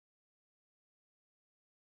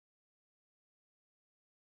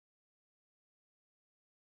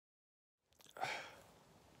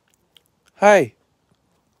Hey,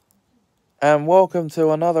 and welcome to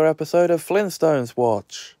another episode of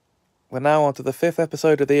Flintstoneswatch. We're now on to the 5th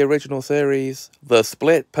episode of the original series, The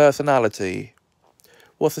Split Personality.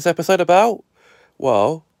 What's this episode about?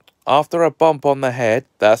 Well, after a bump on the head,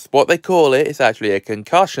 that's what they call it, it's actually a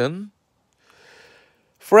concussion,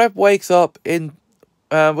 Fred wakes up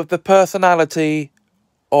with the personality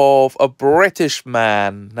of a British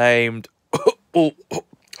man named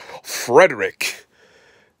Frederick,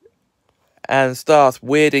 and starts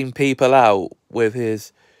weirding people out with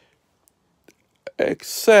his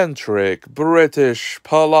eccentric British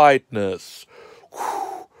politeness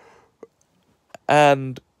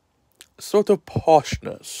and sort of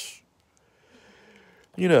poshness.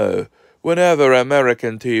 You know, whenever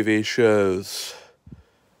American TV shows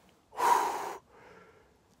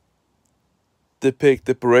depict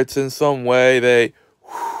the Brits in some way, they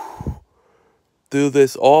do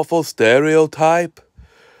this awful stereotype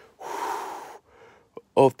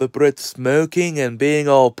of the Brits smoking and being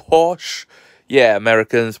all posh. Yeah,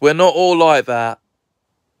 Americans, we're not all like that.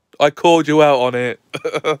 I called you out on it.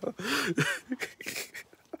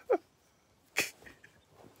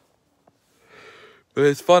 But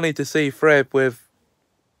it's funny to see Fred with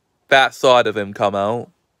that side of him come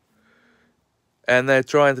out. And they're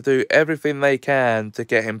trying to do everything they can to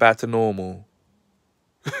get him back to normal.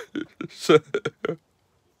 But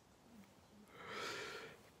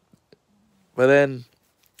then,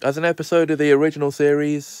 as an episode of the original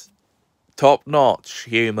series, top-notch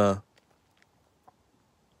humour.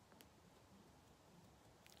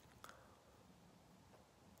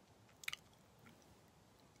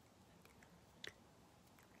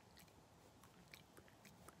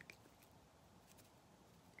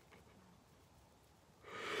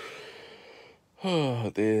 Oh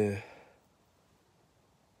dear.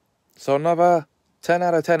 So another 10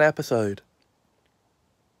 out of 10 episode.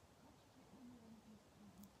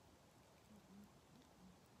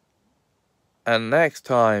 And next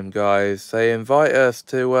time, guys, they invite us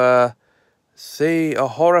to see a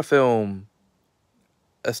horror film.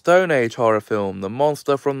 A Stone Age horror film. The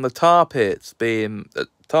monster from the tar pit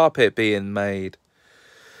being made.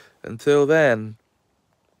 Until then,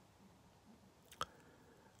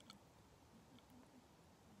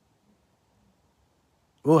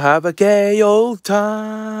 we'll have a gay old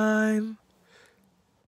time.